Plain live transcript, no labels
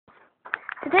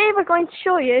Today we're going to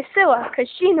show you Sula, because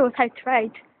she knows how to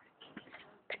ride.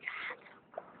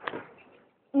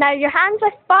 Now your hands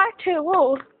are far too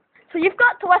low, so you've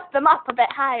got to lift them up a bit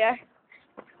higher.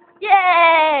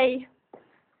 Yay!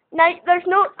 Now there's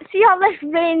no, see all this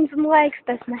reins and legs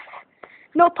business.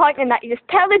 No point in that, you just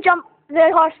tell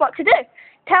the horse what to do.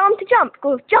 Tell him to jump,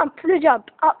 go jump, the jump,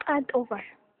 up and over.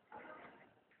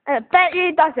 And I bet you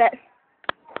he does it.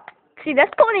 See, this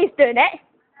pony's doing it.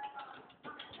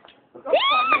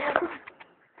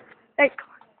 Right.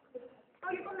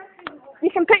 You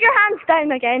can put your hands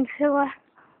down again, Sula.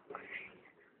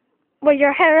 With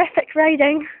your horrific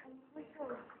riding.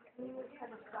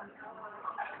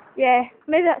 Yeah,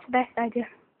 maybe that's the best idea.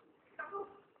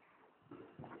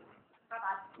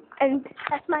 And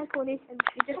that's my pony, and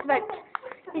he just about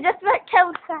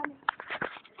killed Sammie.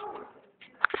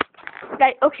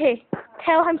 Right, okay.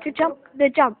 Tell him to jump the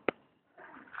jump.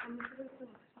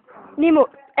 Nemo,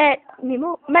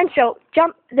 Mental,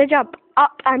 jump the jump,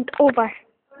 up and over.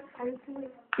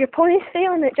 Your pony's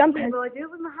failing at jumping. Well, I do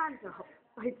it with my hands up.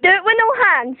 Do it with no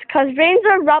hands, because reins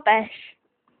are rubbish.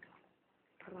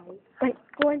 Right,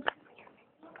 go in.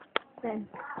 Then.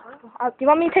 Do you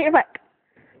want me to take your whip?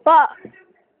 But.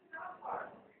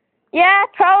 Yeah,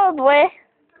 probably.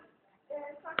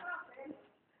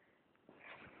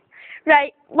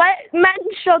 Right, let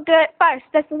Mental do it first.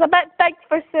 This is a bit big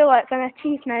for Sula, it's an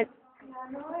achievement.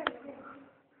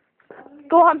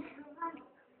 Go on.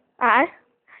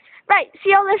 Right,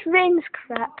 see all this reins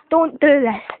crap? Don't do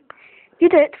this. You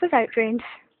do it without reins.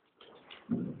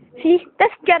 See,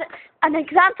 this get an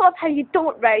example of how you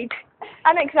don't ride.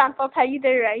 An example of how you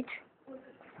do ride.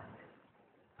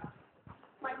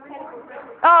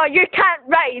 Oh, you can't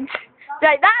ride.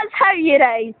 Right, that's how you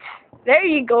ride. There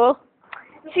you go.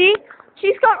 See,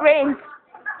 she's got reins.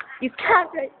 You can't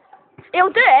ride. He'll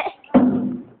do it.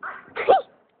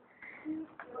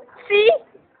 See?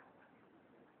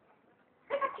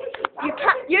 You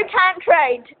can't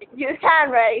ride. You can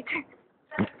ride.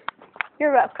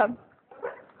 You're welcome.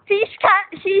 See,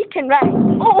 she can ride.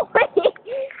 Oh,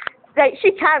 right,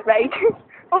 she can't ride.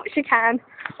 Oh, she can.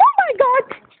 Oh my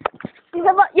God!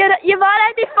 You've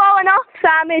already fallen off,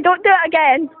 Sammie. Don't do it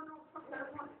again.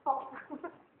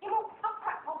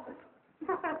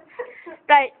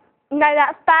 Right, now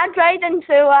that's bad riding,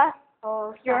 Sula.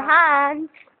 Oh, your hands.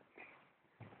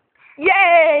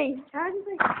 Yay!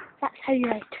 That's how you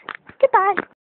ride. Goodbye.